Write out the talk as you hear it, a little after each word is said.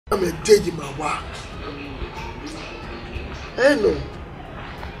I'm a judge my wa. Eh no.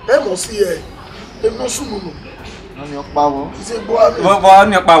 Eh mo si e. E mo sunu no. I'm your power. Is it boy?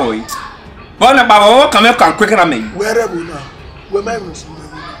 Boy, your power. Boy, your power. Come here, come quicker than me. Where are we now? Where my Muslim?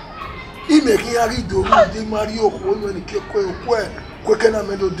 He making a rido. He Mario when he keep quicker than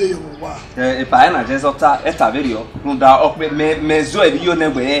me do day wa. If I na just otta eta video. No da up me zo e video na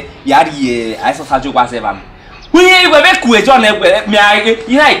we yari I saw Sajo was ever. We be ku e John me I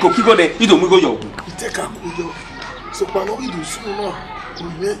ina ikoki go de ido mu go yo. He take a kuyo. So pano we do soon no.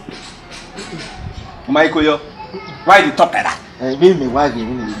 Michael yo. Why the top that? Me why give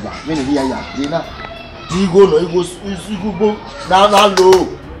me the back. Me the ya. Dina. Di go no go na low.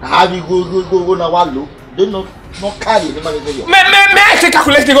 Have you go na wa low. They no carry the money there. Me take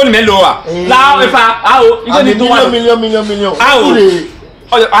calculate go me lower. Now if how you need to 1 million. How?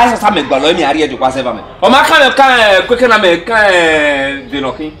 Oh, I saw me gbalo mi ari e jo kwase ba me. O ma kan quick na me kan de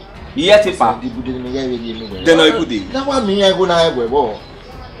nokin. Iye ti fa. Di bude me ya we me. De no ibude. Na wa mi ya go na egbe bo.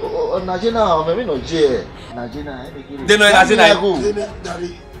 Najina o me no je. Najina e be. De no Najina go.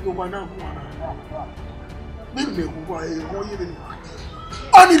 Dari yo ba na ku ana. Me ku ba e mo ye ni.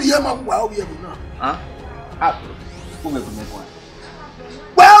 Oni ri e ma ku ba o ye na. Ah. Ku me kwa.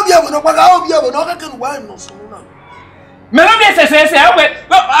 Wa o ye no pa ga o ye no ka ken wa no so na. Me no be se we.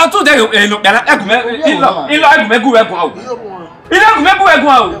 I told you no bia na egume ilo egume gu egun awo. Ilo egume gu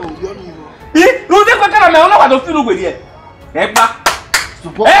egun awo. Lu de kwa kana me ono wa do filu gbe die. E pa.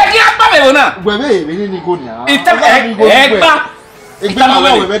 Ki apa me wona. Gbe me ni go ni a. E pa. Igba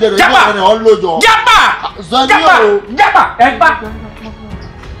ma we be de ni on lojo. Japa. E pa.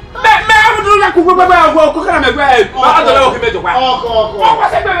 Me awu ya ku gbe ko kana me gbe. Ba do le o ki me jo pa. Oko. O kwa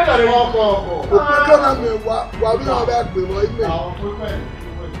se gbe me do re. Oko. O pe kana me wa bi na ba gbe mo ime.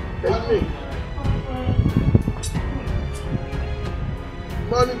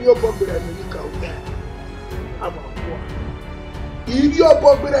 Mani bi o bo gbe mi ni ka o da. Ama ko. Ibi o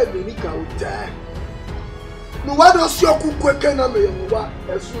bo gbe mi ni ka o da. No wa do si oku kweke na me yo wa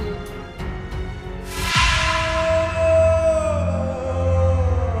esu ni.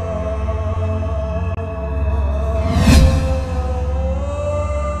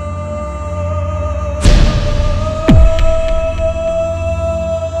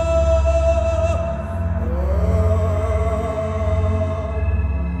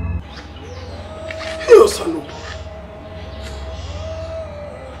 Salo.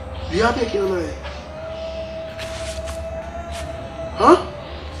 Dia be kina na. Huh?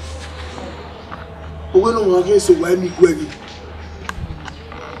 Owe no wa ke so wa mi gwegi.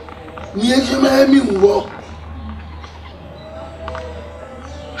 Ni e je ma mi wo.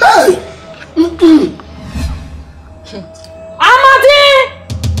 Hey! Amadi!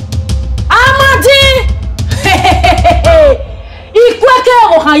 Ikweke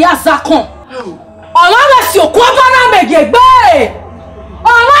o han ya zakon. Ọlọ́run sí òkú ọba náà mẹ̀gẹ̀gbé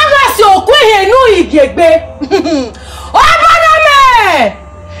ọlọ́run sí òkú ìhẹ̀nú ìgẹ̀gbé ọba náà mẹ̀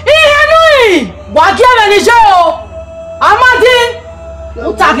ìhẹ̀nú ìwàgí ẹ̀rẹ̀ níṣẹ́ o Amadi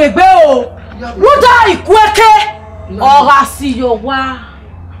ntàgẹ̀gbé o lúdà Ukweke ọ̀rọ̀ sí yóò wá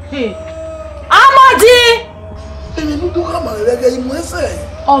Amadi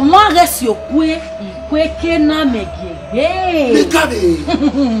ọlọ́run sí òkú Ukweke náà mẹ̀gẹ̀gbé.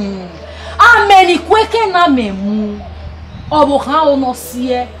 Ameni Ukweke na memu obo kan ono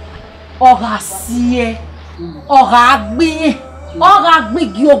sie ora sie ora gbe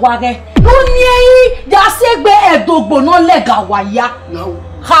gi ogware lo ni yi da segbe edogbo no lega waya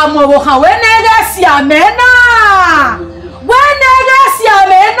ha mo bo kan we nege si amena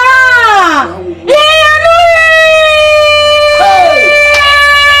iyenu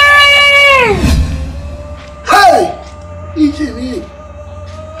hey ijimi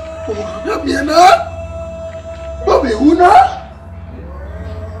Biena, Bobby Una,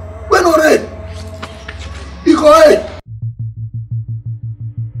 bueno, Red, hijo,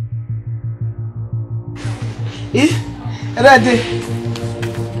 Ready?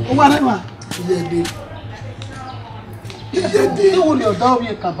 Umarema. Iyede. You will your dog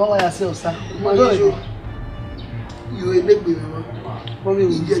be kaba yourself, sir. You a big baby, Bobby.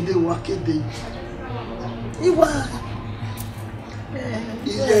 Iyede wa kede. Iwa.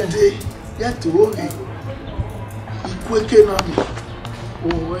 Iyede. Ya to oge. Ukweke na mi. O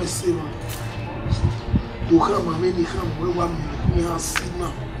we se ma. Do kama me ni kama we wa mi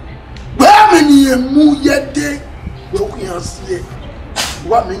asina. Ba me ni emu yede. We ku yase.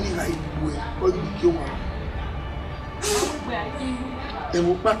 Wa me ni ga ibu e. O bi ki wa.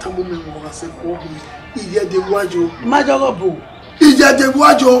 Emu pata mo me wo ase ko bi. Iyede wajo. Majogo bo. Iyede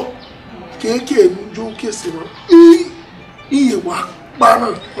wajo. Keke nuju kese ma. Iye wa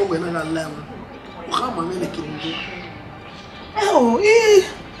Bana, o we na lem. O ka ma me ne kinu. Oh,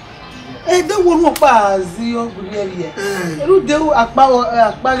 de wo no pa zi o guri e. Eru de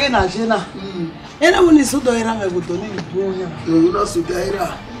apa ge na je na. Ena mo ni so do ira me godo ni du nya. You na so da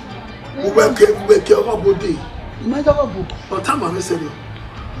ira. Ukweke o bode. Ma ja ko bu. O ta ma me se de.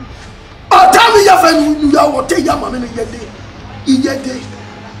 O ta mi ya fa nu ya wo te ya ma me ne ye de. Iye de.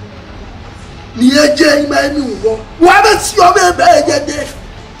 Ni eje ima ni wo. Wa be si o be ye de.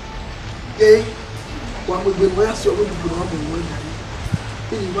 Wa mo gbe mo ya si o be bu no mo wo.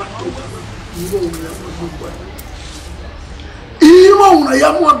 Ni wa to ta na. Imo una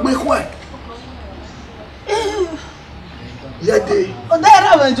ya mo agbe kwa. Yede. O da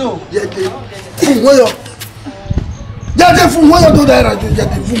era mejo. Yede. Fun woyo. Yede fun woyo do da era jo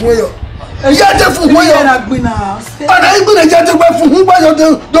yede fun woyo. Yede fun woyo. Era gbina. Ana igbina yede gbe fun woyo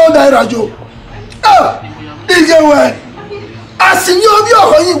do da era jo. Ah! Ige we. Asini obi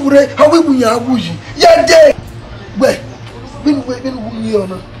oho yin wure, obi bunya abuji. Yede. Gbe. Binu wunyi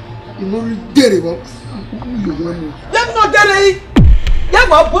ona. Inu dere bo. Dem no dere yi. Ya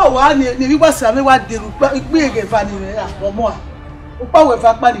gba bo wa ni wi gba sa me wa deru gbe ege fa ni re apomo a. O pa we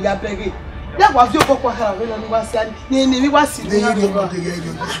fa pa ni ya bege. Ya gba fi okoko hara we lo ni wa si ani. Ni wi wa si ni ya do. Ba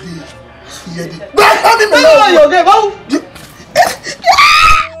mi me No yo ge go.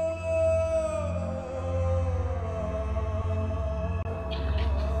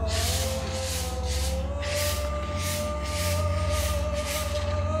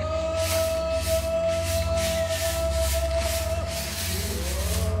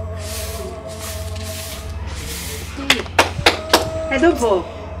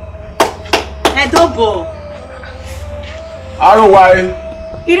 Edobo. Arowai.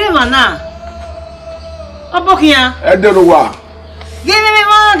 Ire mana. Obokia. Ederuwa. Give me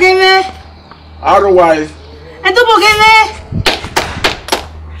more, give me. Arowai. Edobo give me.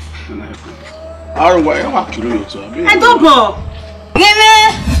 Arowai, wa kiro yo to abi. Edobo. Give me.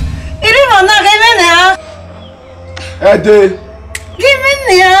 Ire mana give me na. Ede. Give me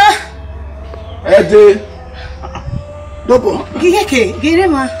na. Ede. Dobo. Gigeke, gire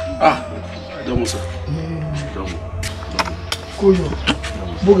ma. Ah, domo sa. Domo. Koyo.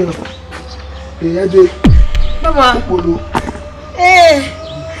 Bogena. Yede. Mama. Polo.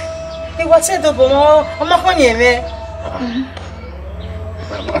 Iwa ti Edobo mo, ọmọ ko ni eme.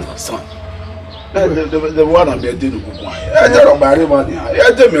 Baba son. The one I'm there didn't go quiet. I don't buy money.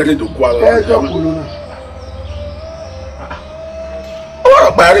 I don't marry to go.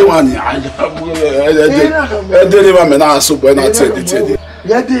 What buy money? I didn't even mean so when I said it.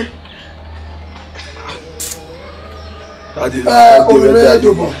 Yede. That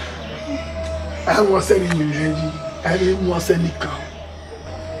I was sending you ready. I didn't want any cow.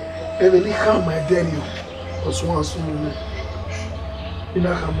 Every cow my daddy was one soon. You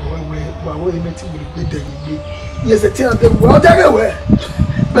know how my way met him with the day. Yes, a tell them well that way.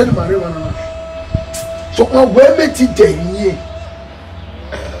 But my river. So where met it day?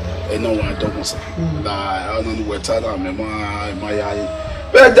 I know what I don't say. I don't know what time my eye.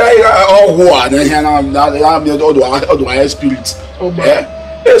 But I one and I'm the spirit. Oh, my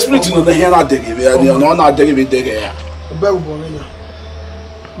spirit in the hand I dig it, and you're not digging it there. Belbonina.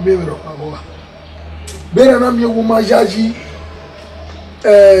 Baby of Aboa. Better than your woman Jaji.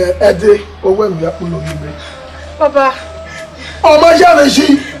 Ede, or when we are full of you. Papa. Oh, my Javaji.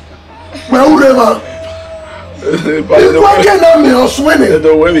 Well, Rema. What can I mean? Swimming.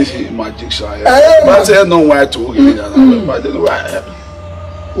 The way is magic shy. But I know why to get but then why.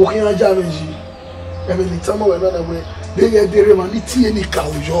 Walking on Javaji. Every time I went away, they get the Remanity any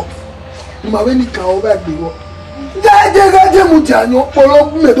cow job. You have any cow back before. Jẹ́ Mutiano,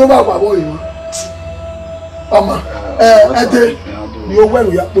 Polo, Medova, Baboy. Ama, Ede, you where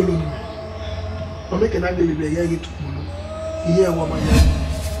we are Polo. I'm making a little bit of Polo. Here, woman.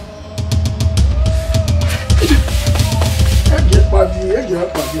 I get party.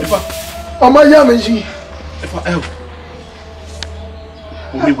 Ama Yamaji. If I help,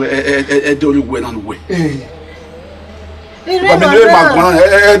 we were a dolly went on the way. I mean, I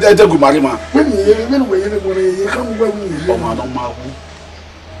don't go marry man. When you come where we are, don't matter.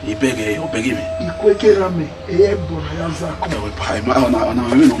 You beg me. Ukweke Namen, a bonanza. Come with pie, my own. I'm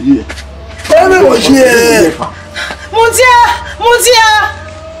here. Everybody here. Mutia.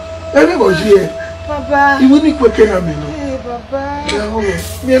 Everybody here. Papa. You wouldn't Ukweke Namen. Papa.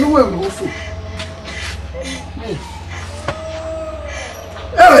 Me no way no fool.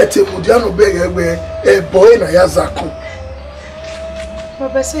 I tell Mudiano beg a boy na yazako.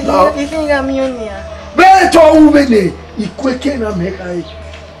 Papa, so you think I'm Yonia? Beto Ubene, Ukweke Namen.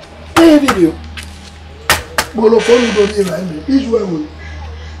 Video. Bolo phone do ni la me. Ijuebo.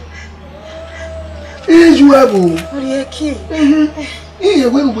 Ijuebo. Orieke. Iye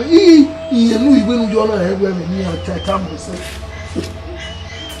wenu iye nu igwenu jo na egwe me ni atata mo se.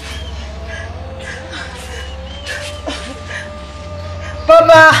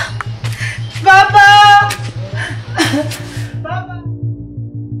 Baba. Baba.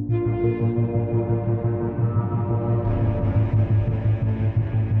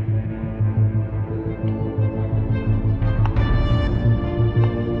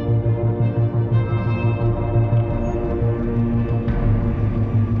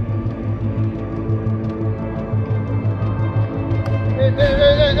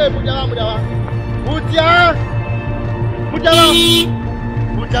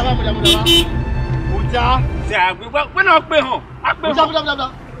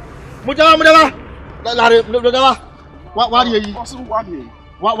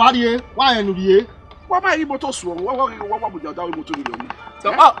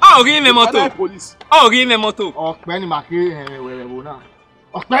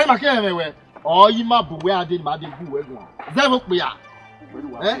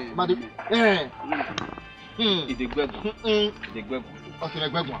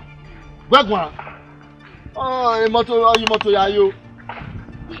 Oh, moto ya yo.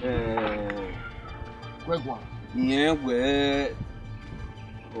 Gwegwa. Yen we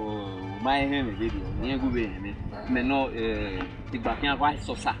my hand video. Yen go be me. Me no igba kan wa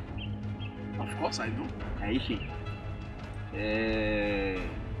so sa. Of course I do. Aishi.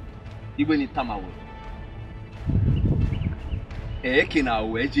 Igbe ni tamawo. Kina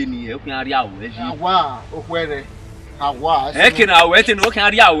we je ni e kun ari awo eji. Awa, okwere. Awa. Kina we te no kan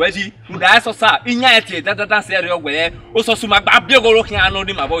ari awo eji. Nda so sa. Inya eti dada se re ogwe. O so suma gba biegoro kan anu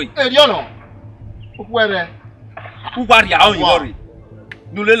ni maboy. Eri ono. Okwere. Ukwari awon yori.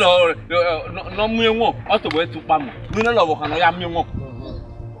 Nule lo no mu enwo. Otobo etu pa mo. Nule lo wo kan ya mi enwo.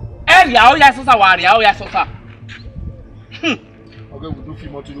 Eri awo ya so sa wari awo ya so sa. Okay, we do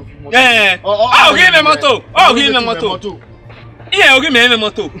film moto. Oh, give me moto. Oh, give me moto. Iya, ogi me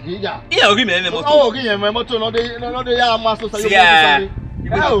moto. Iya, ogi me moto. Oh, ogi me moto no de ya ma so sa yo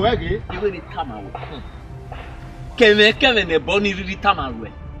moto. Oh, wege. Iwe ni tamawo. Keme ne boni riri tamawo.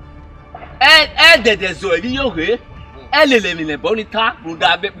 Dede zo ri yo he. Lele mi ne boni ta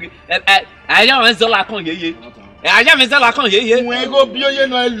ruda be. Aya wan zo la kan yeye. Aya mi zo la kan yeye. Won ego bi oye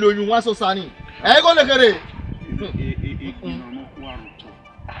no loyun wa so sa ni. Ego le kere.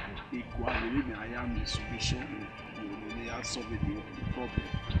 Solve the problem.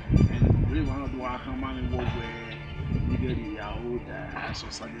 And we want to do our command work where we get the old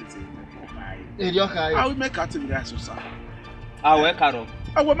society. I will make out in the society. I will caro.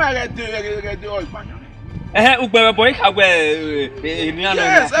 I will make the old man. Ugbe boy kawe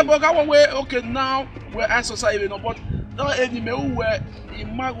yes, okay, now we're society, but not any me who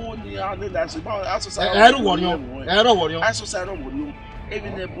imago ni ane that's about society. I society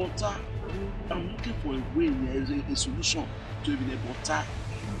even a butter. I'm looking for a way, a solution to even a butter.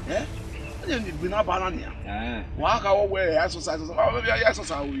 Eh? I didn't be not banana. Walk our way, exercise. Maybe I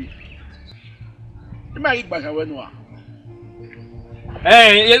exercise. You might back away.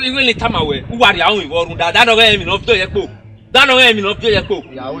 Eh, you really come away. Who are you? Or that don't aim enough to your book. That don't aim enough to your book.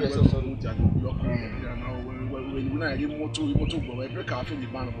 When I get motor, every cafe in the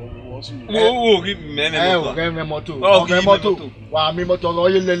band was. Oh, give me motor. Oh, motor. Wow, me motor. Oh,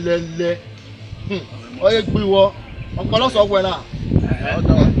 le. Oye gbiwo opolo so gwe na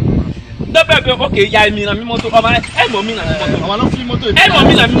dobe okay ya mi na mi moto o ma e mo mi na mi moto àwọn no fi moto e mo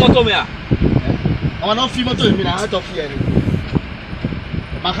mi na mi moto me a àwọn no fi moto mi na out of here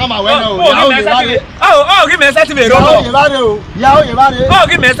ma kama we na o ya o ye bare oh give me set me roll up ya o ye bare oh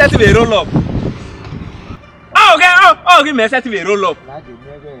give me set me roll up oh give me set me roll up la de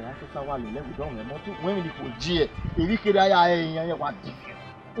nebe aso sa wa le le don me moto when we ko ji e eri kere aya eyan ye wa di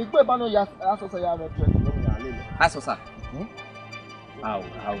igbe ba no ya asosa ya re tre no ya lele asosa aw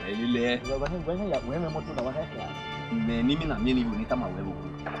elile ba ni gbe ya we me moto da wa he ya me ni mi na mi ni bo ni ta ma we bo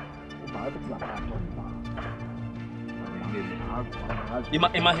ba be ti ba to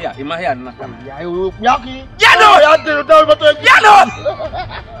ima here na kama ya yo ya ki ya no ya de do moto ya no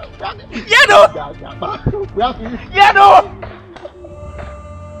ya ki ya no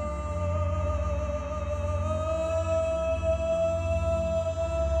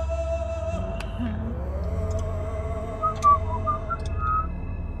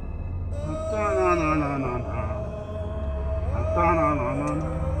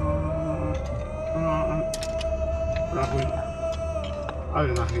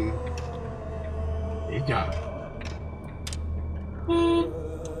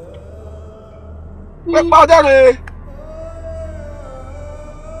Wait, Padre.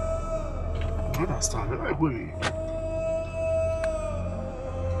 Understand? Wait.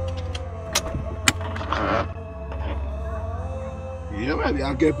 Yeah, maybe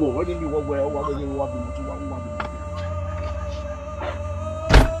I get bored. What do you mean? What do you want?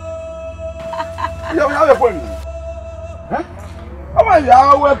 Yeah, we have a point. Huh? How are you?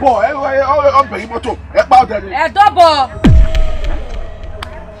 How boy? I'm paying for two. About that. A double.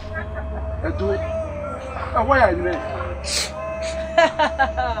 Why are you there?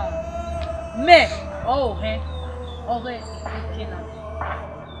 Me. Oh, hey. Okay.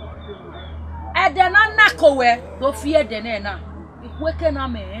 And then I'm not going to fear the nana. Ukweke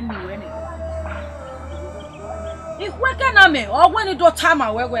Namen anyway. Ukweke Namen, or when you do tama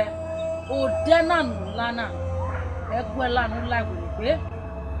wewe, o dena nulana, ekwela nula wewe.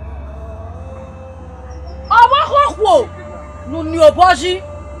 Awa kokwo, nuni oboji.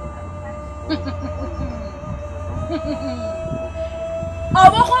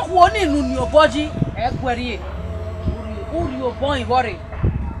 Awa kokwo ni nuni oboji, ekweri. Uri obon ibore.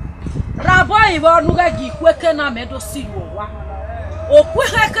 Rabo ibo nuga gi Ukweke Namen do siwo wa.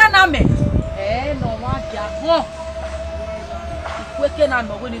 Ukweke Namen no wa dia ho Ukweke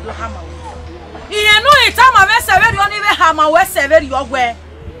Namen we ni do hama we iye no itama me severi oni be hama we severi ogwe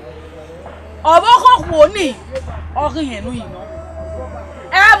oboko kwo ni ogi he no ino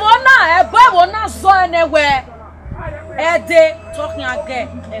ebo na zo enewe ede talking again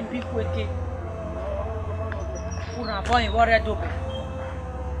e bi Ukweke una boy wore do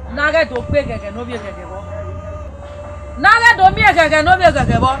na ge do pe gege no bi gege bo Nale do mi egege no bi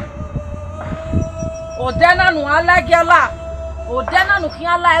egege bo. O dena nu alagela. O dena nu ki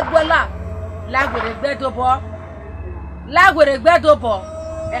ala egwela. Lagwere gbedo bo. Lagwere gbedo bo.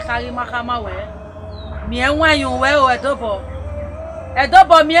 E khari makama we. Mi enwayun we o edobo.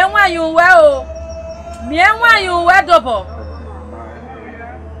 Edobo mi enwayun we o. Mi enwayun we dobo.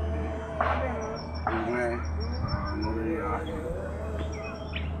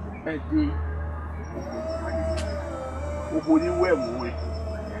 Edi. Oboni we mu we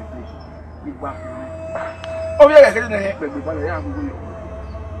igba o bi e kele na he pegbe ba ya agugo yo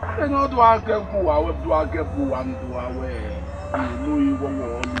e no do agebu wa we do agebu wa ndo wa we no yi wo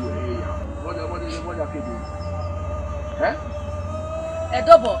wo lu e ya boja kede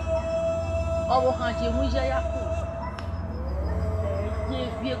Edobo owo kan je mu je yaku je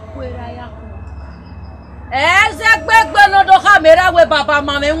bi kwera yaku ze gbegbe no do kamera we baba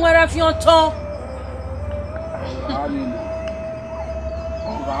mama enwere fi on ton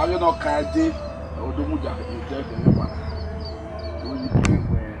I don't know, Odomuja, you tell them.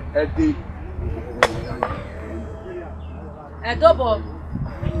 Eddie Edobo,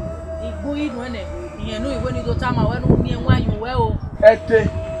 Igbu inu ene, iyenu iwe ni do tama we no mi enwa yu we o. Eddie,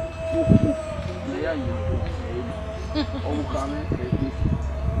 ya yu. O kame Eddie.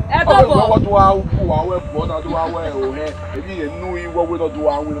 Edobo, what do I who we born do I we o he, ebi enu iwo we no do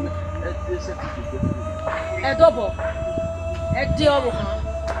I we. Eddie se ti. Edobo, Eddie owo kan.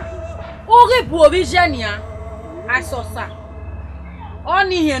 Ori bu obi jenia asosa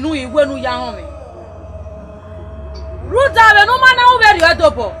oni henu iwe nu ya hon mi ruda be no mana o beri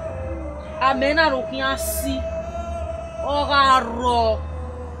Edobo amena rokin asi ora ro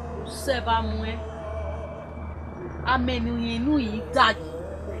seba mue amenu henu idagi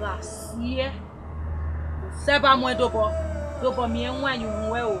rasie seba mue Edobo mi enwa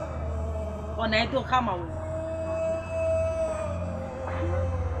yun we o ona edo kama wo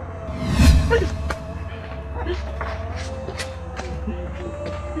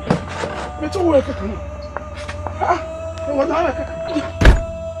It's all work.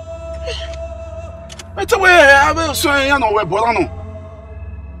 It's a way I will say, you know, where Borano.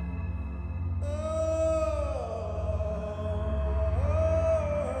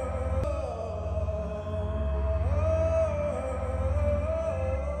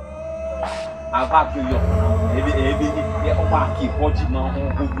 I'll back you. Maybe you're back. Keep watching now.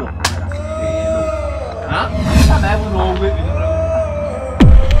 Huh? I don't know.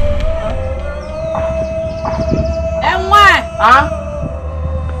 Ah?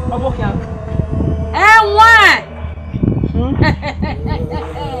 Obokia.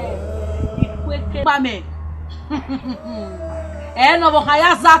 Ukweke Namen. No bo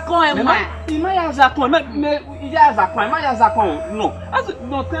kaya zakon enwa. Ima ya zakon, me ya zakon, ima ya zakon. No. As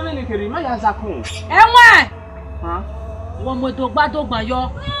no teme ni keri, ima ya zakon. Enwa. Ha? Wo mo dogba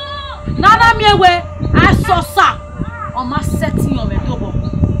yo. Nana mi ewe asosa. O ma setting o me Edobo.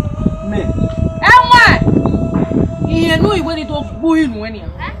 Me. Enwa. Iyenu iwe ni do gbu inu eni.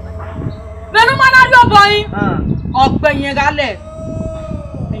 Benu mana ri obo yin. Ogbe yen gale.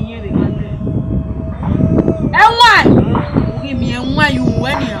 Eyin re gale. Uri mi enwa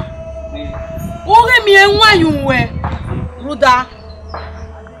yuwe ni ya. Uri mi enwa yuwe. Ruda.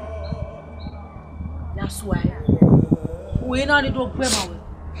 That's why. We na ni do gbe ma we.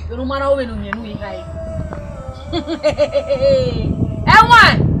 Yo mara o we no yen nu yi kai. Enwa.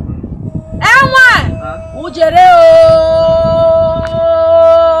 Ujere o.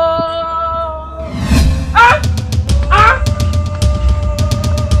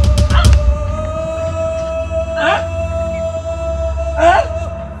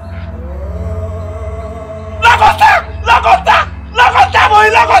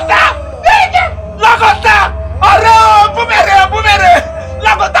 Lagota! Arre, bumere!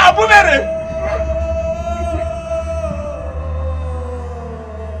 Lagota, bumere!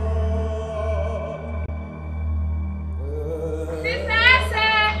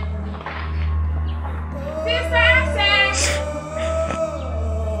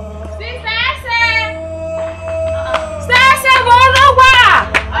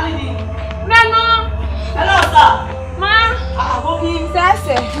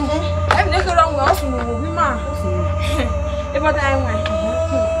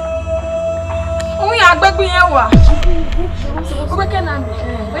 Agbegbe yẹn wà. Ukweke Namen.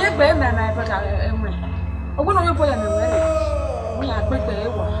 Oye gbe me na ipa ka enwe. Ogun no me po ya me we. Oye agbegbe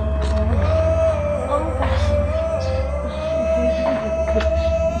yẹn wà.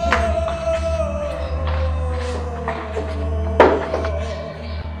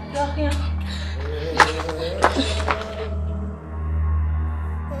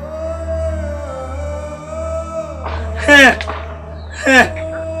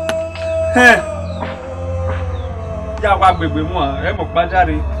 Ya wa gbegbe mu a e mo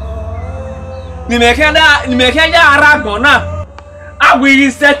gbajare ni me ke ya aragbon na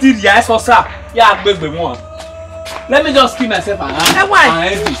awiri setiri ya so sa ya gbegbe mu a. Let me just keep myself around.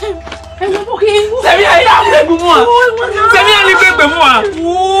 Why? Semi ya gbegbe mu a. Semi ya ni gbegbe mu a.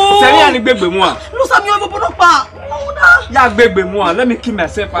 Semi ya ni gbegbe mu a. Lu sami o bo pa. Ya gbegbe mu a. Let me keep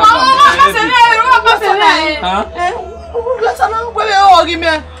myself around. Mama se Huh? Lu sana we o gi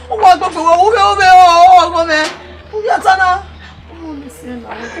me. O wa gbogbo o me. Yatana.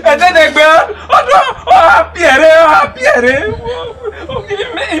 Edegbe odo Pierre.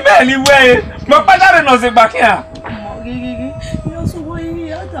 Email we. Mo padare no se gba kian. Gigi. Yo so wo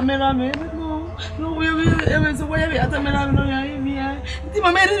yi atamera me. No we so wo yi atamera me no ya mi ya. Ti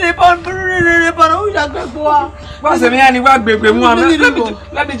mo me re pa o ya gbegbo wa. Wa se mi ani wa gbegbe mu am.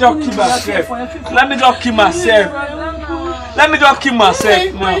 Let me just keep myself. Let me just keep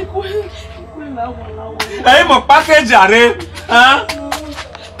myself. Hey, my package are huh?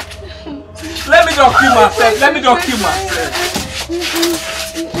 Let me just kill myself.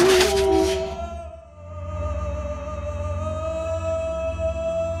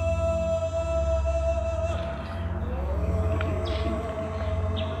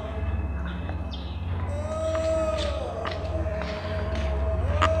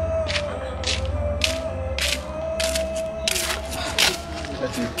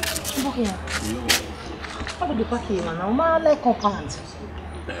 de paquet, não, mas é comprando.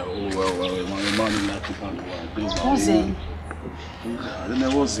 My money like comprando. Who's it? I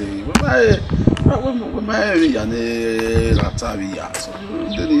never say. When my area ne Latavia, so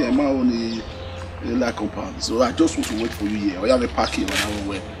then the money like comprando. So I just want to wait for you here. I have a packet when I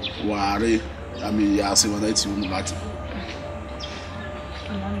wait. I mean, I say when I see you matter.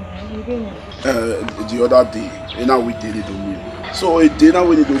 The other day, and now we did it on me. So a day now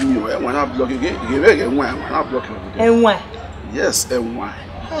we did on me. When I block again, when I block again. And why? Yes, and why?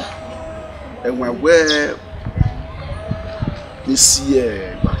 And where this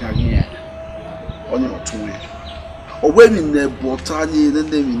year back again on your twin. Or when in the botany, then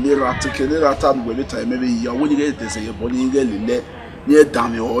they will never take another time when the time maybe you when you get this, your body again near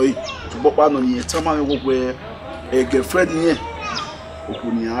damn oil to pop on your time where a girlfriend here.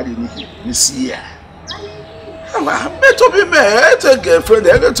 This year. Better be a girlfriend,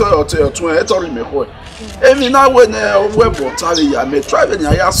 I get to your twin, I told me. Every now when web or tally, I may try when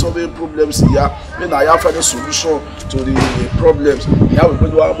I have solving problems here, when I have a solution to the problems. You have to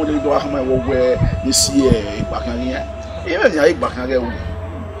do my work where this year back here. Even I back again.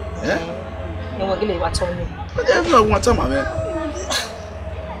 You will give what's on me. But everyone wants a man.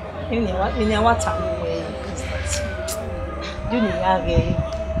 You know what time way. You need a gay.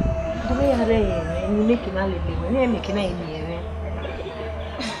 The way I read, and you make an alibi when you're making a year.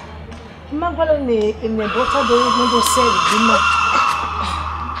 Magdalene in the daughter, they will say,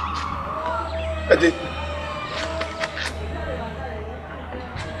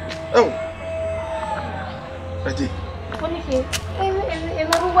 oh, I did. When you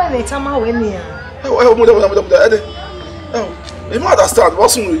another one, they come out in here. You don't understand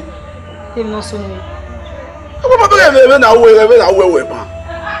what's wrong with you? I'm not sorry. I'm not going to na we pa.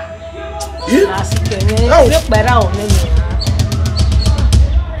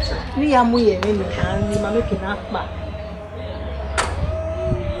 Ni amu ye me ni ma make na pa.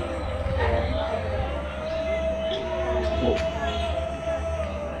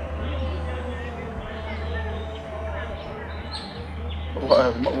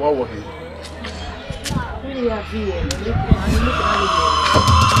 What was it?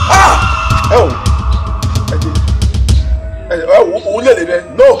 Oh!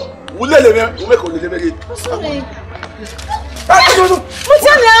 No!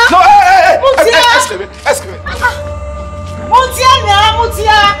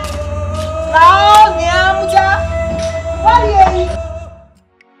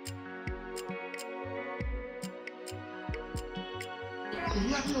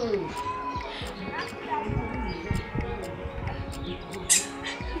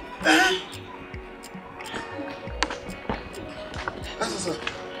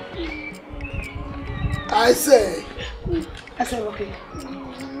 I say, okay.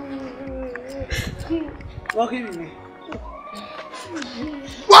 Walk with me.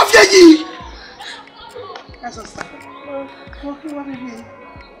 What did you? That's a stop. Walk with me.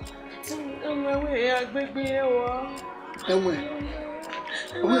 And when?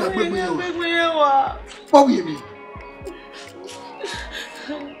 What will you mean?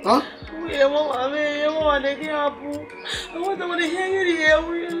 Huh? I want to get up. I want to hear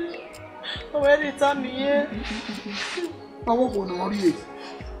you. Already time here. I won't go on here.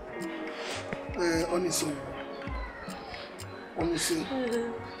 Honestly.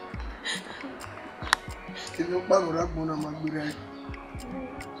 If you buy a rag, Mona Magura,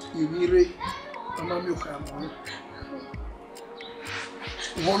 you will I'm your camera.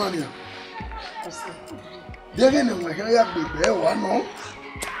 One on you. They're going to make a big bear, one more.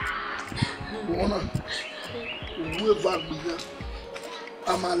 One on. We're back with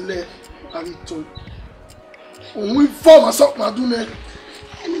I'm a left. Told. When we form a sock, my do not.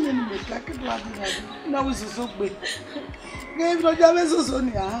 Now we so big. Give no James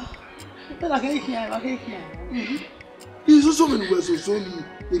Sonia. But I can't hear. He's also many ways of Sony.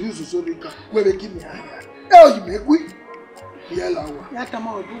 It is so big. Where they give me a hair. Oh, you make we. Yellow.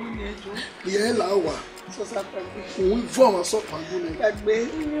 Yakamo doing it. Yellow. So when we form a sock, my do not. Like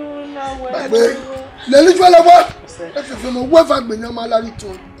baby, you know where. Let it well over. If you know what I've been your malady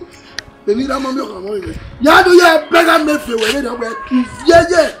to. Benin na mami o mo ile ya do ye bega mefe we le do pe ye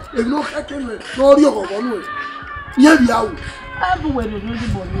e no keke me no ri o ko nu e ye bi awu abu we no do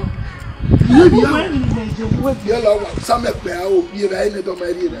bo ni ye bi awu ye la wa sa me pe awu bi ra ni do ma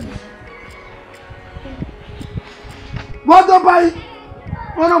ri ra wo do bai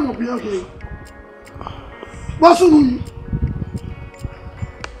wona mo bi o ke bo sunu ni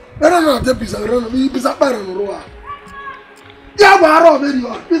era na te pisa era na bi pisa para no ro a ya wa ro me ri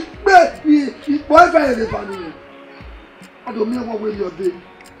o boyfriend is funny. I don't know what you're doing.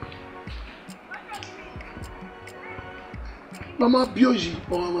 Mama Bioji,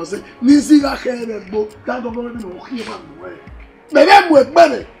 or Mama say, Nisi la hair and book, that don't know what he wants to wear. Maybe I'm with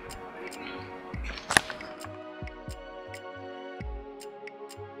money.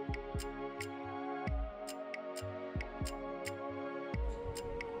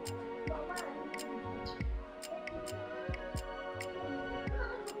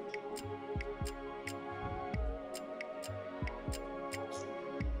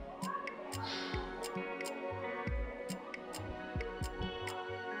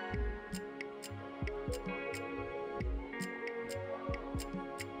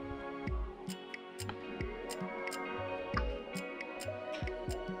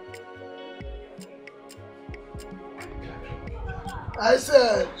 I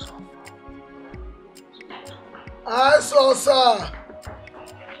said, I saw, sir.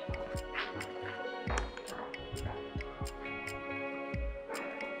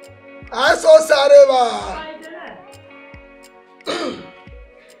 I saw Sareva.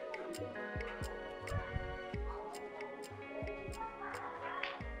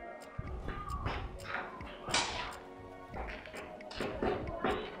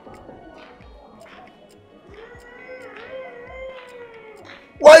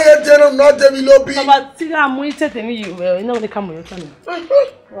 Why you tell them not to be lobby? But see, I'm waiting to you. You know they come with your family.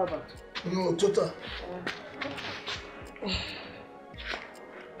 No, total.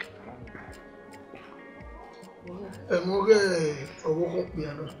 I'm okay. I woke up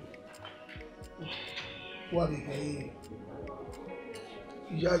piano. What is it?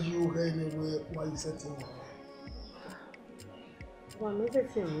 You anyway? Why you setting? Well, maybe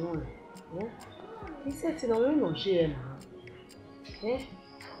it's in one. Yeah. He said to no no share na. Eh?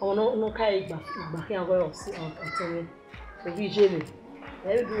 Oh no kai igba ki an go see on tell the VJ.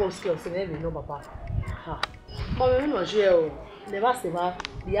 Every do what skills and every no papa. Ha. But we no share o. Never say ba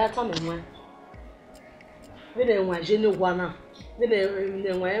the atom enwa. We dey enwa je no gwana. We dey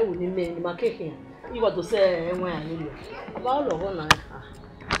enwa e wo ni me ni makeke. You got to say enwa ani lo. Aba lo go na.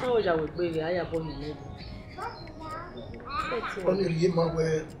 Na o ja we gbe ya ya bo ni. Only you ma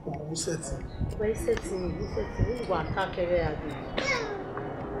we o setting. We setting, we go attack again.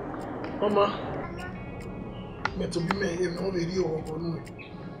 Mama, me to be me no be ri o no.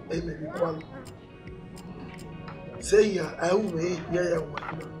 E me bi kwal. Say ya I will ya wa.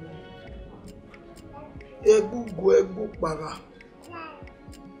 Egbu para.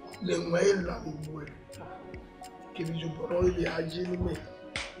 Le nwa la igbo. Ki bi ju boro ile aje ni me.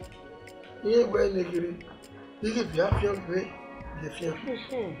 Iye gbe ne gire. Igi bi afia gbe, de fia.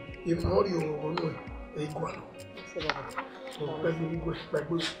 E mori o no e gwalo. So pẹ̀lú igwe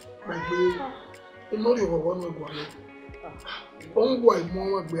gbagbe. E mori o no e gwalo. Ongwa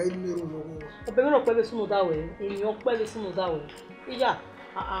imo wa gbe ni ro lo. Obe mi ro pe be sunu dawe, èyàn pe be sunu dawe. Iya,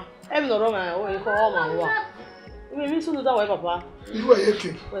 e mi no ro ma o e ko o ma wa. Mi sunu dawe papa. Iru e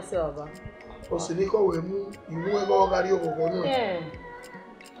yeke. We se baba. O se ni ko we mu iwu e ba gari o no.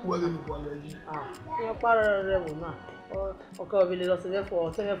 Wọ́n lè wà lẹ́yìn. Wọ́n pààrọ̀ rẹ̀ wò náà. Ọkọ̀ òbílẹ̀ lọ sí mẹ́fọ̀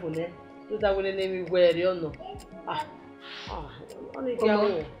ọ̀tẹ́ mẹ́fọ̀ ní tó dáwọ́lé ní mi wẹ̀ ẹ̀rí ọ̀nà. Wọ́n ní kí á wò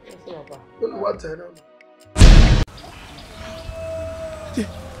ó sí bàbá. Olùwà tẹ̀ náà. Bí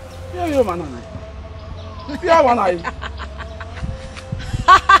yóò máa nà náà. Bí yóò wà náà yìí.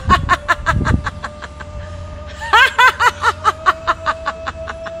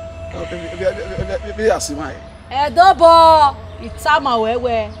 Bí yà sí máa yìí. Edobo itama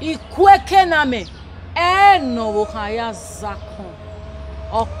wewe Ukweke Namen no wo kan ya zakon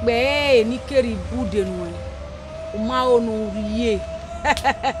ope ni keri bude nu uma onu riye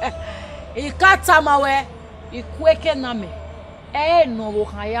ikata mawe Ukweke Namen no wo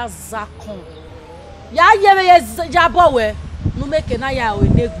kan ya zakon ya yebe ye jabo we nu meke na ya we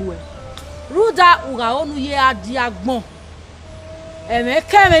negbu e ruda uga onu ye adi agbon eme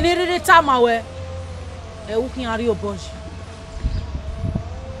keme ni riri tamawe e ukin ari obonji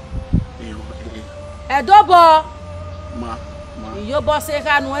Edobo ma iyobo se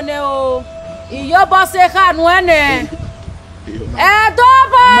kanu ene o iyobo se kanu ene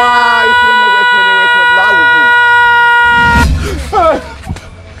Edobo ma ifene lawo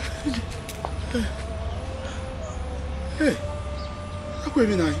akwe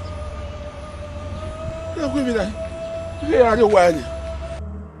mi nai ye ari wa ni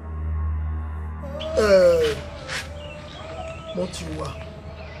mo ti wà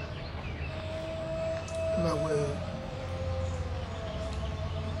na we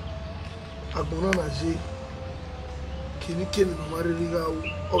agbona na je kini no mari riga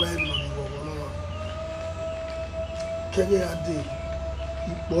o ga ni mo no wa kege ade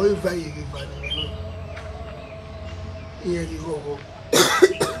ipo iva yege ba ni no iye ri go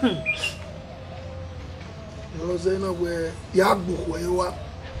yo ze na we ya gbo we wa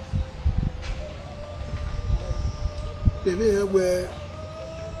bebe we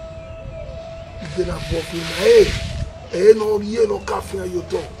dena bofi na no rie no cafe ayo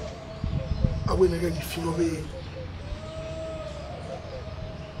to awe na ga fino be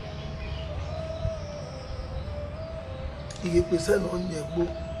ige pese no nyegbo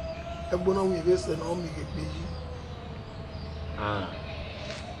egbo na we be se na o mi ge pe yi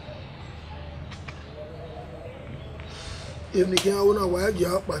emi ke awona wa ge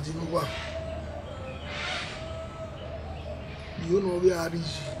apadi nu wa yo no be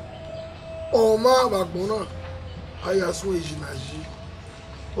ariji Oma bagbona aya so ejinaji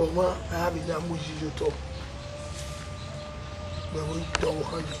oma abi da muji joto bebo do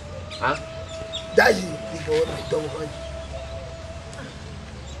haji daji digo na do haji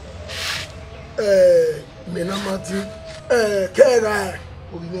menamati kera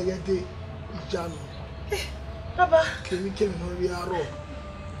obinegete ijanu Baba kemi no ri aro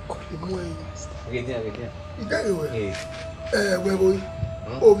imu eyin idare we webo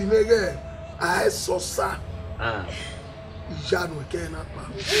obinege sosa ijanu ke na pa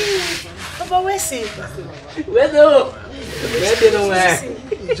Baba we see we no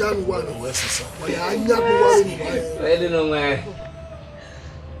ijanu wa no we sosa wa ya anya bo wa ni we no we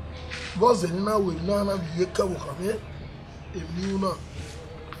boze ni na we na biye ka wo ka me emi una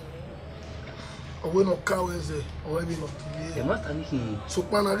owe no ka we ze owe bi no e mata ni ki so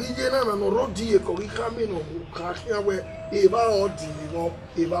pana rije na no rodi e ko ri ka me no ka kia we e ba odi ni no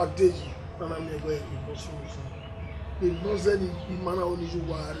e ba deji na me gbe e bo so so e no ze ni mana oni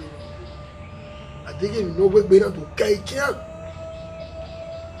ju wa re Adege mi no we gbe na to kai kian.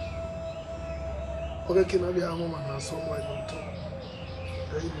 Oge kina bi amo man na so mo I don't talk.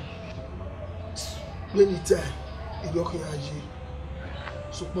 Many time igo ko yaji.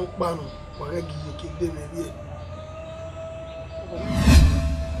 So pon pa no, wa re gi ke de me bi.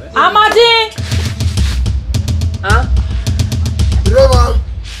 Amadi! Hein? Drema,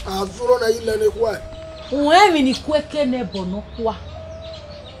 azuro na ile ne kwa. Uwemi ni kweke ne bono kwa.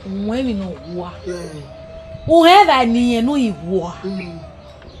 Uwemi no wa. Uheda ni enu iwa.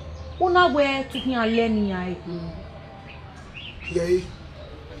 Una we tukin ale ni ai. Yei.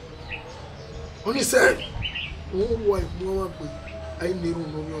 Oni se. Wo wa mo wa pe. Ai niru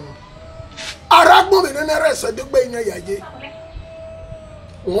no yo. Aragbo me ne rese de gbe yan yaje.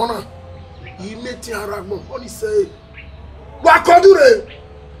 Wona. Yi meti aragbo. Oni se. Wa kodure.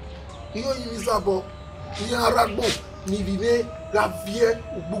 Iyo yi misabo. Yi aragbo ni vive la vie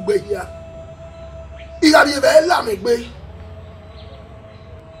ogbugbe ya. Iya bi be la me gbe.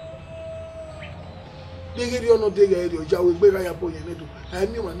 Degeri ono degeri o jawe gbe ga ya bo yen medu.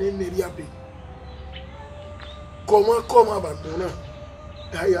 Ami wa ne neri abe. Koma badona.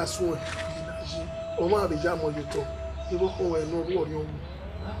 Aya sun e. O ma be ja mo yo to. Ibo ko we no wo ri o.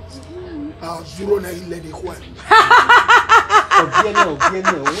 Zero na ile de kwa.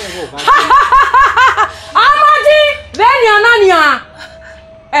 Amadi! Veni anania!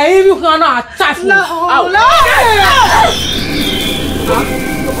 Eyi bi kan na atafu.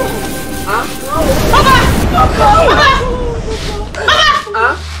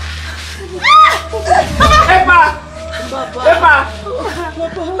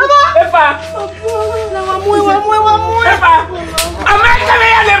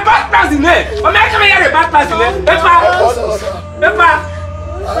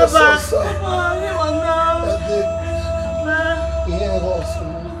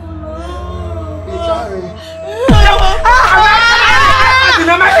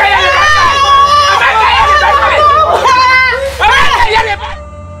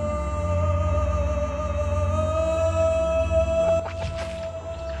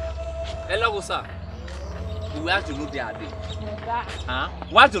 We have to know the ade. Huh?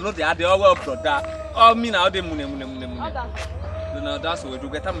 Want to know the ade? Oh, brother. Oh, me now the mune. No, that's what we do.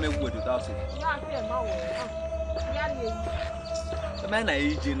 Get a me wood without it. The man I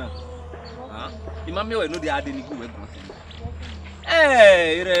eat dinner. Huh? The mammy will know the ade. Ni go.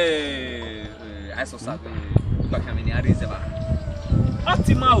 Hey, I saw something. But how many ades ever?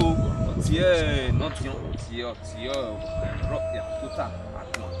 Optima, not your rock, yeah, total.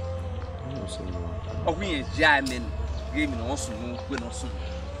 Oh, we are jamming, gaming also, we're not soon.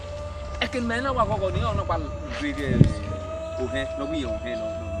 I can man our go near on about big okay, no, we okay, no,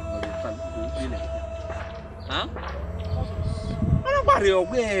 huh? Nobody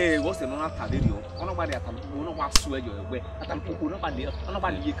away was the non video, nobody at no one swear your way, at a pool, nobody, you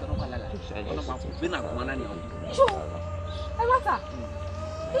can not one any of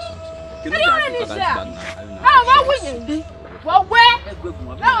you. Well, where?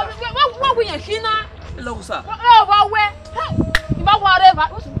 What we are here now? Hello, sir. Oh, where? Whatever.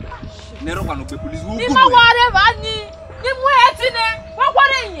 Never one of the police will go. Whatever.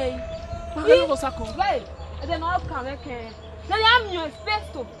 What are you? Hello, Sako. Right. And then I'll come again. Then I'm your face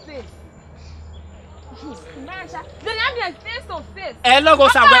to face. Then I'm your face to face. Hello,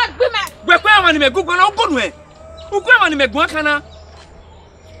 Sako. We're going to make good one. Way. Who come on make one canna?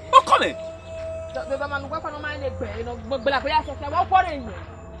 What coming? The man work on my neck, you know, but I said, what are you?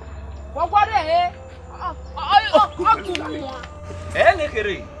 What are you? Eh,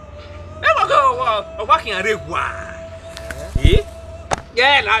 Nicky. Never go walking a reguard. Eh?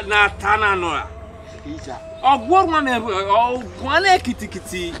 Yeah, not Tananoa. Oh, what one oh, one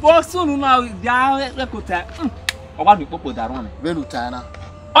kitty. Well, soon now, down the cutter. Or what we put down. Velutana.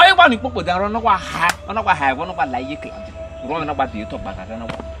 Oh, you want to put down on what high, one of our like running about the top, but I don't know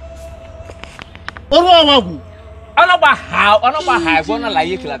what. I know about how, I know about how, one like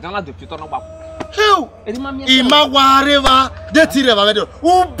you, I don't know the future about. Who? Ima whatever, the Tira,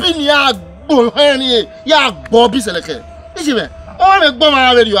 who been ya bohany, ya Bobby Seleke. Is it? Oh, the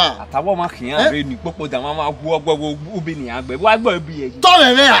bomber you are. I want my reading Popo Dama, who be near, but why will be a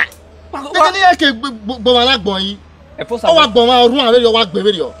Tommy? I can't bomb boy. At first, I want bomb run your work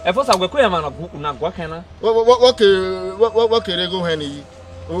video. At first, I will quit a man of what can I? What can I go, Henny?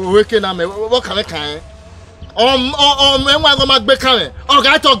 Waking up, what can I can? Men want to make back. Oh,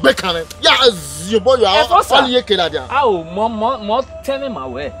 I talk back. Yes, your boy, you are all your kid. Oh, more tell my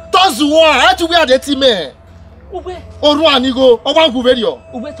way. Those who are to wear the team. Oh, run, you go. Oh, one video.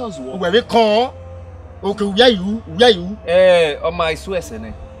 Where does where we call? Okay, where you? On my Swiss,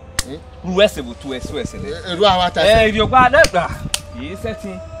 ruwese butu eswese le eru awata se ri ogba dagba yi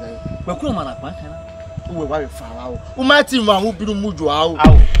setting pe ku ma na pa kan uwe wa fa wa o u ma ti ma hu binu muju a o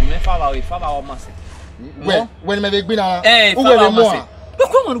awo me fa wa ma se we ni me be gbin ara uwe me mo pe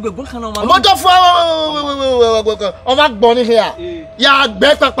ku ma nu gbegbo kan na ma mo to fun o ma gbon ni here ya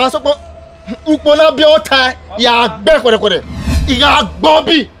gbe papa so po upo na bi o ta ya gbe kore iya gbon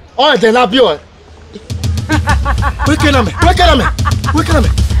bi o de na bi o Ukweke Namen.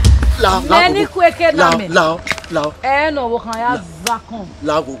 Many Ukweke Namen. Lao. No, we can have zakon.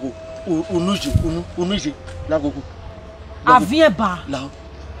 La gogo. Unuje. La gogo. Avieba. Lao.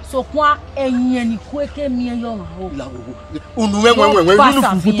 So kwa enye ni Ukweke mi yo ho. La gogo. Unu we.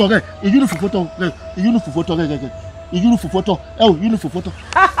 You fufoto. You fufoto.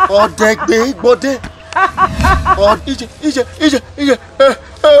 O degbe gbode. O ije.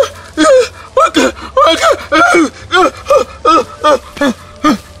 Okay.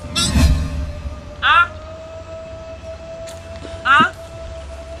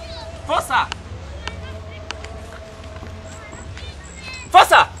 Fossa.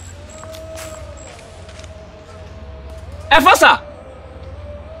 Fossa.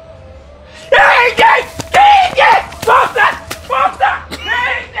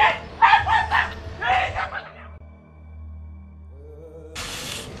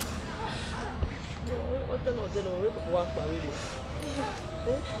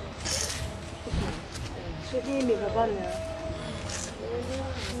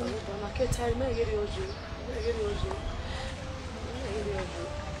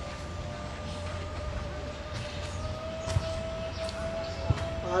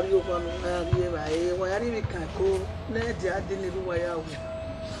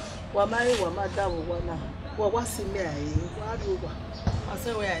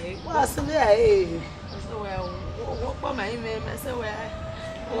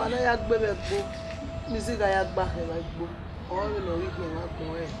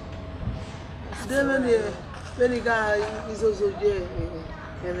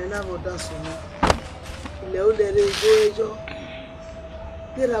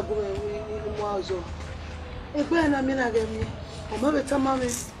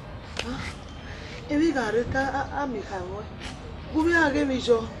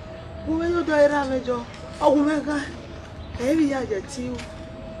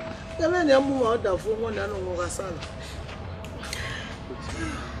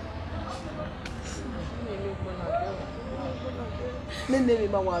 Nene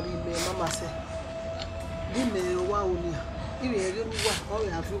ma wa bi me mama se. Di me wa oni. Ibe ere wa o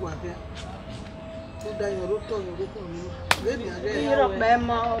ya fi wa be. Ti da yan ro to yan ro ko ni. Be ni ade. Iro pe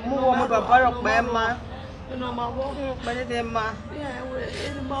ma, mu wo mo baba ro pe ma. No ma wo pe de ma. We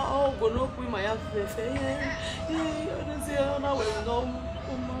eni ma o go no ku ma ya fe fe. O de se na we no ma.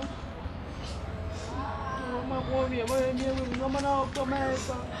 Ma wo mi no ma na ko ma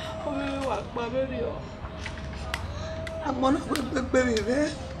fa. O mi wa pa be ri o. Agbona gbegbe mi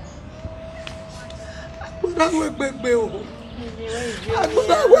be. Agbona gbegbe o.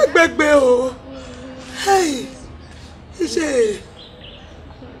 Agbona gbegbe o. Hey. Ise.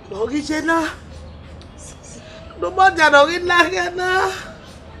 Logi jena. No mo jana ri la gena.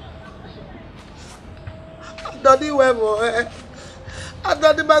 Dodi we mo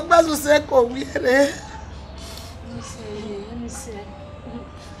Adodi magba su se ko wi ere. Let me see.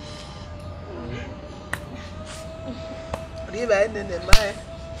 Ri ba nene mai.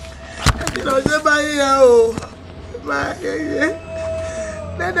 Ki lo se ba ye o. Ba ye.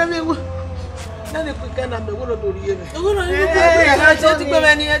 Nene mi wo. Nene Ukweke Namen wo lo dori ye mi. Wo lo ni Ukweke ti gbe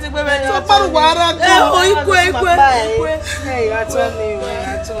me ni, ti gbe me ni. So paru wa ara go. O ikwe. Hey, atoni.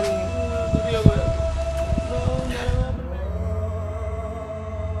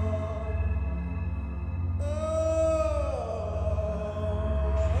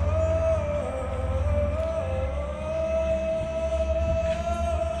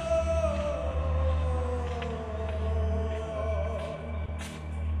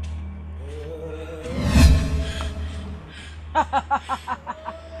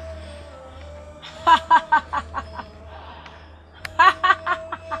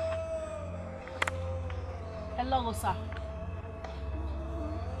 Hello, sir.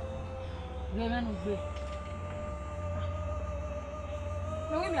 Benin ugbe.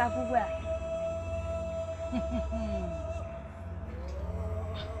 No we me agugu a.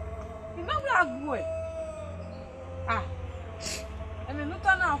 Ni no we agugu e. Ah. Emi nu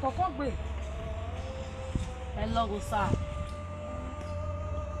ta na kokon gbe. Hello, sir.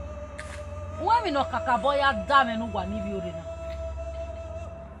 When we no kakaboya dame nu gwa ni bi ore na.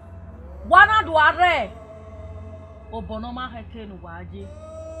 Wana do are. Obono ma heke nu waje.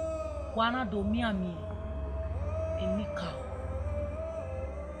 kwana do miami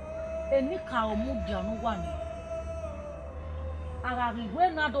enika o mudia no wani agari gwe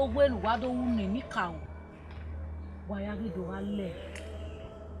na do gwe nu wa do wune nika o wa ya do ale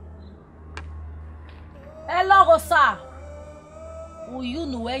elogo sa uyu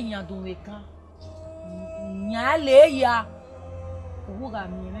nu enya do weka nya le ya oga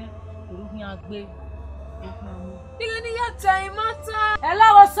mi re oruhin agbe Diga ni ya tai mata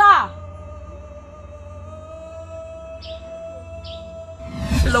elogo sa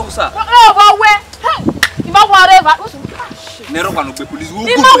Lausa. Oh, we. Ima whatever. Nero kwano pe police wo.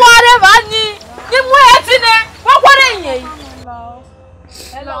 Ima whatever ni. Ni mu etine. Wa kware yen.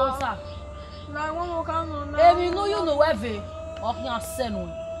 Hello, sir. Na won mo kan no na. Emi no you know we o yan senu.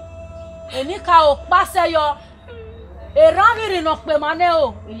 Eni ka o pase yo. E rangiri no pe mane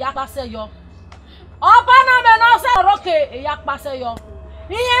o, e ya pase yo. Oba na me no se roke, e ya pase yo.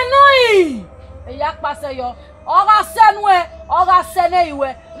 Iyen no yi. E ya pase yo. Oga senwe, oga sene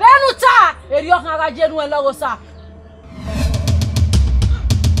iwe. Venuta, eri okan aga jenwe logo sa.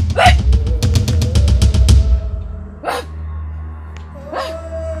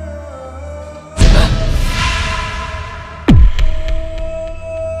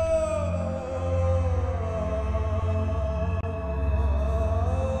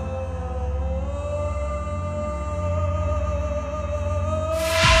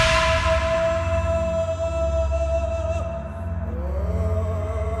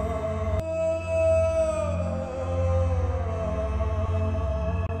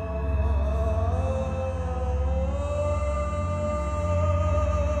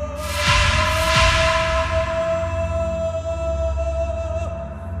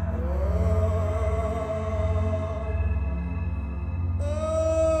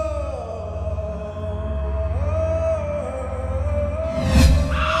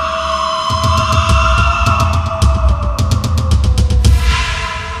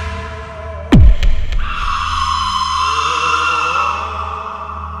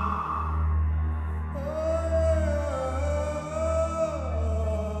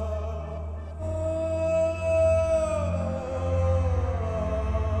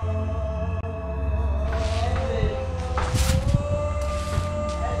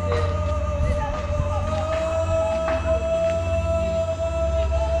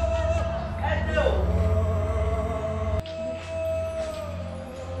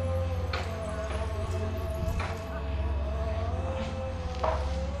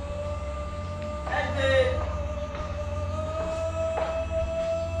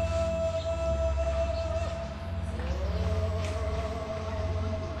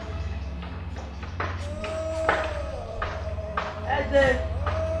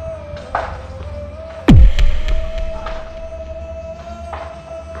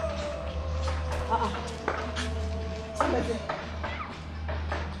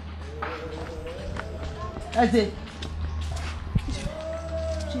 Ede.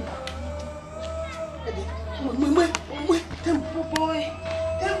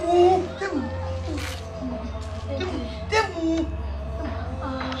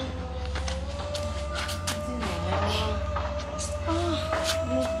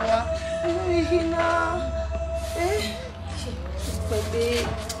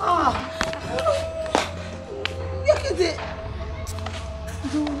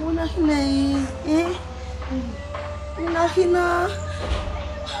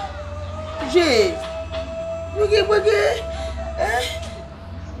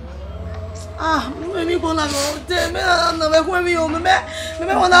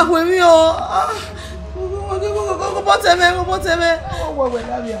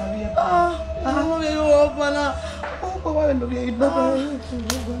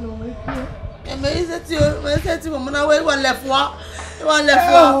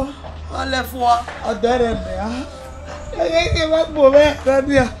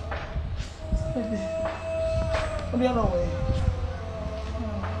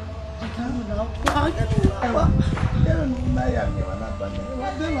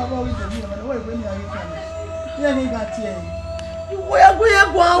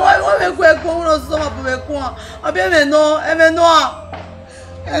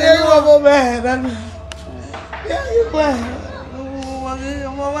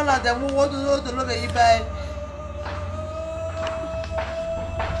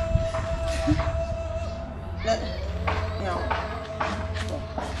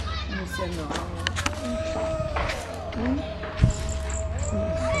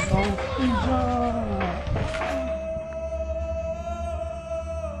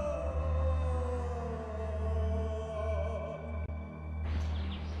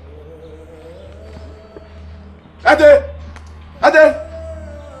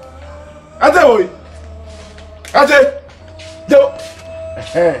 oi.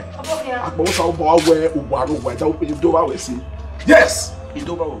 Akpo sa obo awe ugbaro wa da ope do ba we si. Yes, you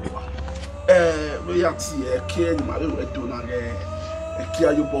do ba we. We ya ti e ke ni ma we do na ge. E ki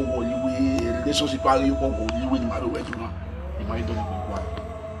ayo bo wo liwe relationship ari yo bo wo liwe ni ma we do na. E ma do ni gbo wa.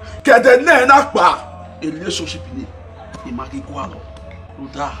 Ke de na na pa relationship ni. E ma ki gwa lo. Lo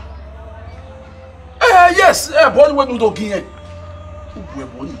da. Yes, body we do gin. Ubu e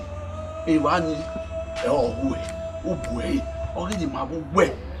body. E wa ni owo e. Ubu e. Ori ni ma bo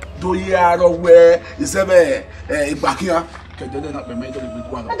we. Do yaro we isebe igbakian keje na pe me do le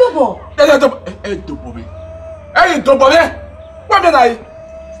gwa lo. Edobo me. Edobo me. Wa me na yi.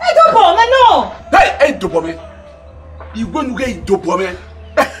 Edobo me no. Edobo me. Igwe nu ge edobo me.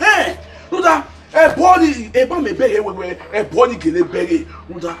 Uda body e ba me bere we body gele bere.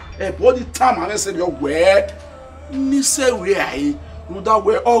 Uda body time ame se bi we ni se we ai. Uda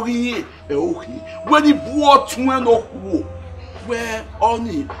we ori ohi. We ni bu otun no ku. Where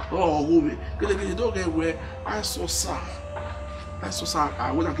only woman, don't get where I saw sad.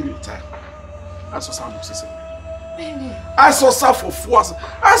 I wouldn't give you time. I saw sad. I saw sad for 4 hours.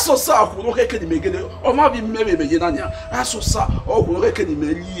 I saw sad who look at me again, or maybe Yenania. I saw sad or who look at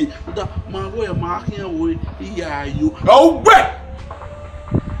me. My way of marking away. Yeah, you. Oh, where?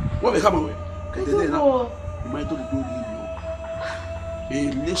 What will come away? You might do a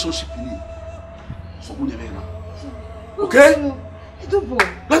relationship in you. So, we never know. Okay? Edobo.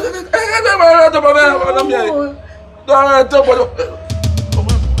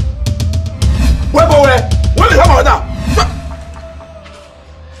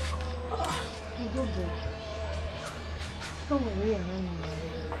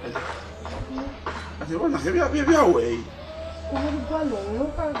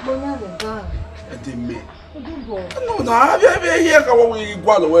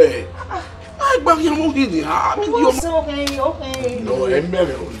 Agba yan mo gini ha mi di o Okay. No,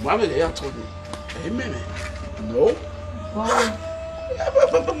 ememe o ma me ya to ni. Ememe. No.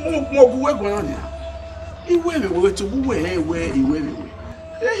 Mo guwe gwan ni. Iwe me we to buwe iwe me.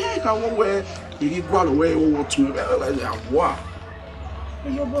 Ka wo we iri gwa lo we wo tun e la ya wa.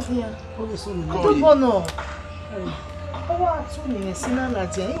 Yo bo fi yan. O le so ni. To bo no. O wa tun ni sina la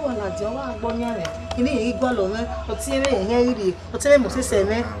je, iwo la je wa gbo ni are. Kini iri gwa lo me, o ti me yen iri, o ti me mo se se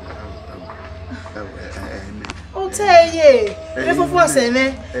me. O teye e fofo ase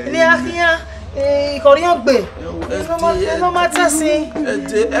me ni afian ikori ogbe no mata sin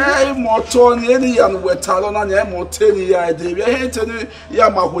mo to ni eni ya no weta lo na ni mo te ni ya de bi he te ni ya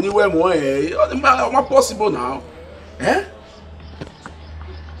ma ho ni we mo ma possible now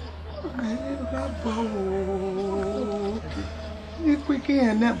Ukweke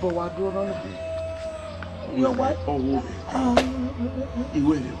ene bo wa do no you what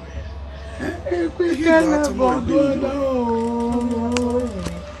iwe ni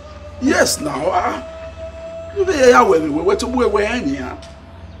yes now you be ya we to we any ya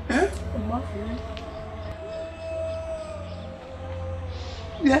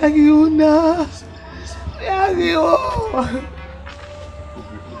you na you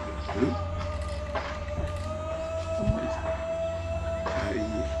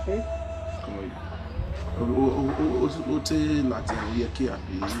o te láti àwọn yẹ kí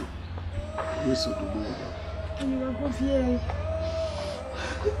àbí we so do go. Ni wa go fi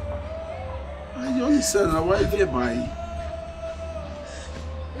I only said na why get by.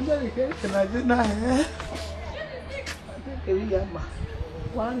 Ina ke na je na ke ri ya ma.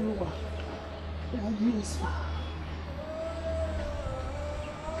 Wa lu wa. Ya ji so.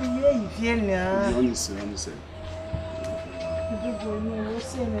 Iye ifie na. You only say. Edobo ni o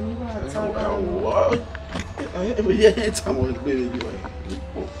se na ni wa ta. I hear time on baby boy.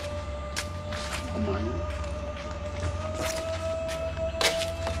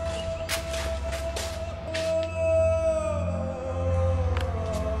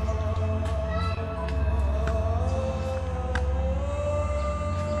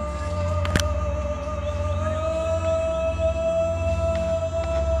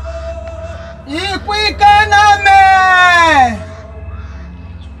 Ukweke Namen.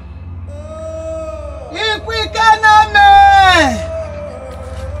 Ukweke Namen.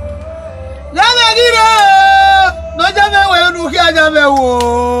 Yame giro. No jame we unukia jame wo.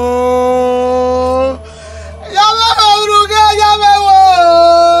 Yame we unukia jame wo.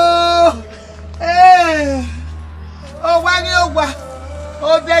 O wa ni o gba. O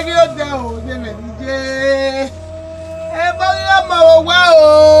de gi o de o de me dije. Bo yo mo wa o.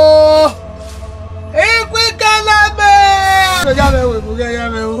 Ukweke Namen. No jame we unukia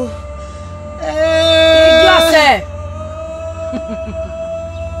jame wo. Ijo se.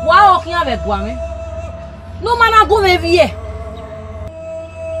 Wa okin ave gwa me. No mana go me vie.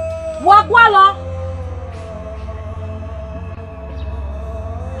 Wa gwa lo.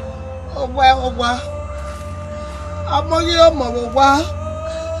 Owa. Amogi omo wa.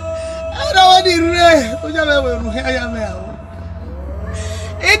 Era wa di re, o ja me we ru ya me o.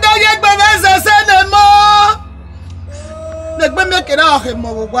 Idoye gbe me se ne mo. Ne gbe me kera o he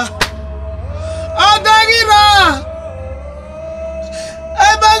mo wa. Odagira.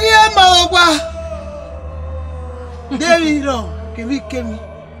 Ebagi e mo wa. Deviro, kemi,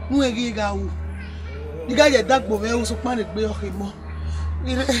 nu egi ga wu. Diga je dagbo me o so pa ne gbe o he mo.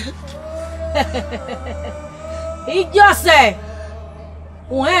 Ijose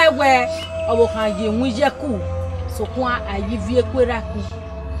uhewe obokan je nwije ku sokun ayivie kwera ku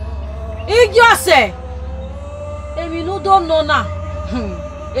Ijose emi no do no na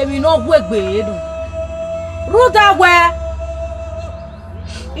emi no gwegbe edu ruda we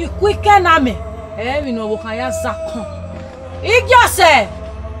Ukweke Namen emi no obokan ya zakon Ijose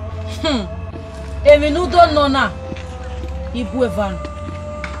emi no do no na ibu evan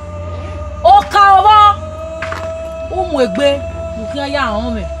Oka owo umwegbe nukia ya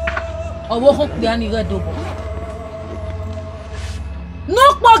home owo ko pe ani re dobo no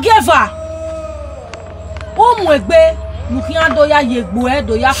pogeva umwegbe nukia do ya yegbo e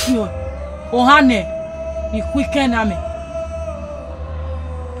do ya fion ohane Ukweke Namen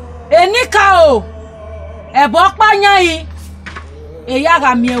enika o ebo panya yi eya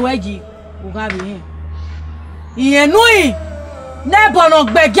ga mieweji ugabe yin iyenu yi nebono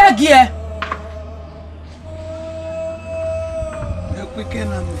gbegegie Ukweke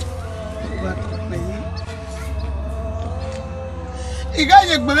Namen. Iga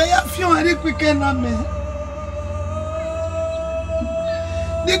ye gbe ya fion ari Ukweke Namen.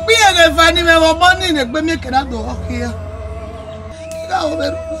 Di gbe ye fa ni me mo money ne gbe mi kera do okia. Iga o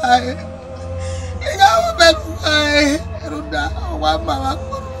beru ai. Ruda wa mama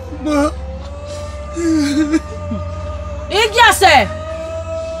ko. Ijose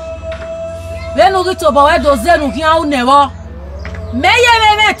Venu gito bawe do zenu ki an newo Meye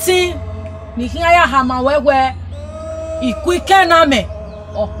memeti ni ki ya hama wewe Ukweke Namen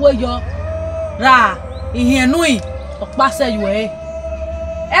okweyo ra ihenui opase yue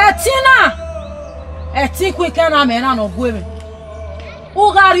etina eti Ukweke Namen na no gweme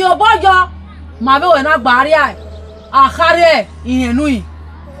ugari oboyo mabe we na gbari ai akare ihenui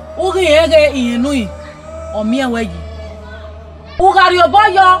ugi ege ihenui omieweji ugari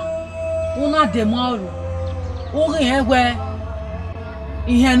oboyo una demoro uri ewe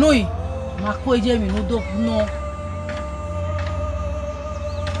ihenui makweje mi no do no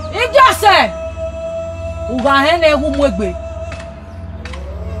Ijose uga hene egu mwegbe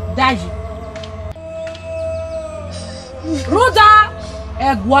daji ruda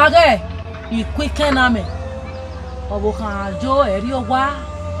egwage Ukweke Namen obokan ajo eri ogwa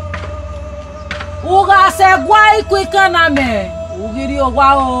uga se gwa Ukweke Namen ugiri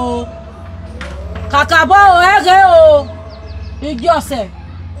ogwa o kakabo ege o Ijose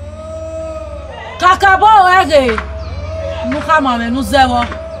kakabo ege nuka mame nu zewo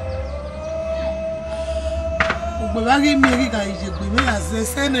Ogbelagi mi ri ga ijegbe mi ase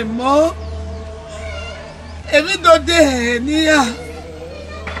sene mo evi do de ni ya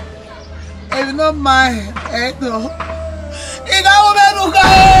evi no mai edo iga wo beru ka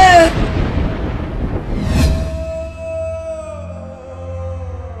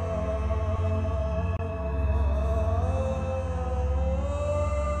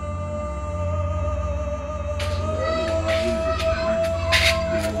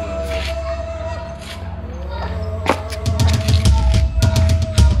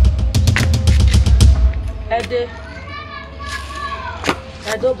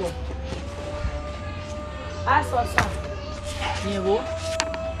Edobo asosa yewo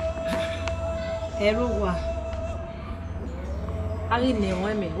eruwa ari le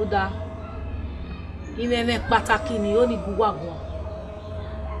won me oda imeme pataki ni oni guwagun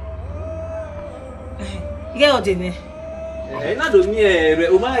ige ode ne na do mi ere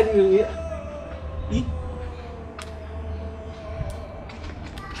o ma ri i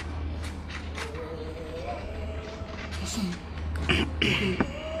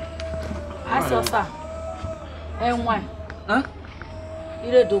asosa enwa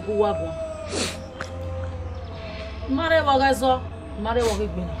ire dogu wa bon mare wagazo mare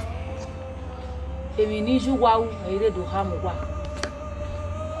wagigbina emi ni juwa u ire do ha mo wa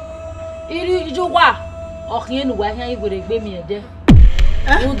iri juwa okin enu wa yan igwere gbe mi ede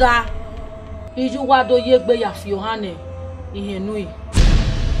nda ijuwa do ye gbe ya fi ohane ihenu yi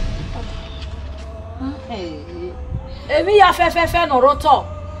emi ya fefefe no roto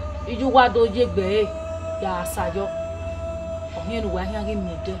Ijuwa doje gbe ya asayo. Ohin ruwa hin agi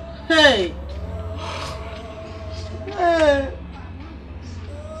mede. Hey.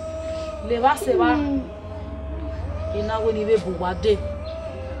 Le va se va. Ina we ni be buwade.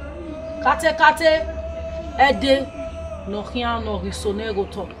 Kate ede no hin no risone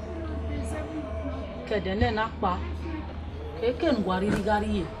goto. Kedene na pa. Keke nwari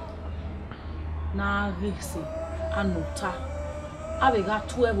rigari na risi anota. Abega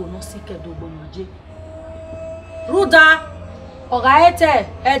 12 no sike dogbomaje. Ruda ogaete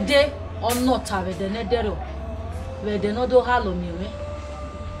ede onota vedene dero. Vedeno do halo miwe.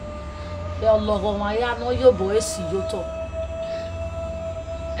 E ologo ma ya no yobo esi yoto.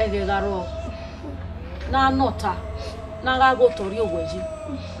 Egegaro na nota na gago tori oweji.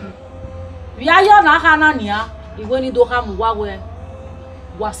 Bia yo na hana nia iwe ni do ha mu wawe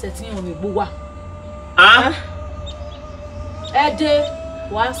wa setin o me gbowa. Ah? Ede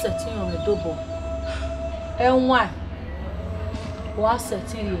wa setin o me dobo. Enwa wa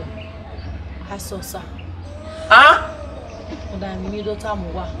setin ye asosa. Ah? Oda mi ni do ta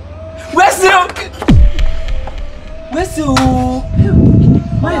mu wa. Where's you?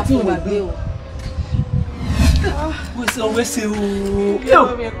 Ma ti wa gbe o. Where's you?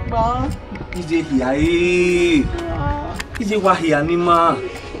 Yo. Ije here eh. Ije wa here ni ma.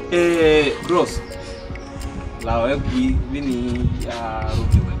 Gross. La o egbi ni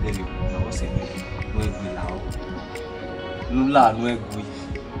robi wedele na o se me. No egbi la o. Nula no egbi.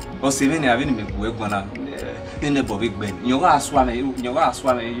 O se me ni abi ni me gbo egbon na. Nene bo big ben. Nyo ga aswa me ye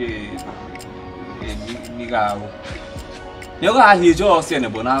mi ga o. Nyo ga hi jo se ne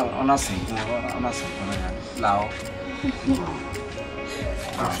bo na ona sin la o.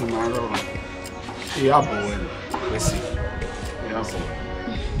 Asumaro. Ya bo we. Wesi. Ya bo.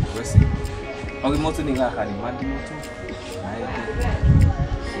 Wesi. Ogi moto ni ga ka ni mandi moto. Na ye.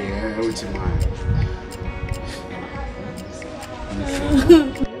 Yeah, o ti ma.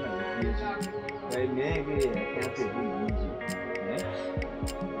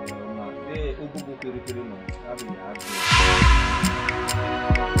 Ogugu kere no. Abi ya.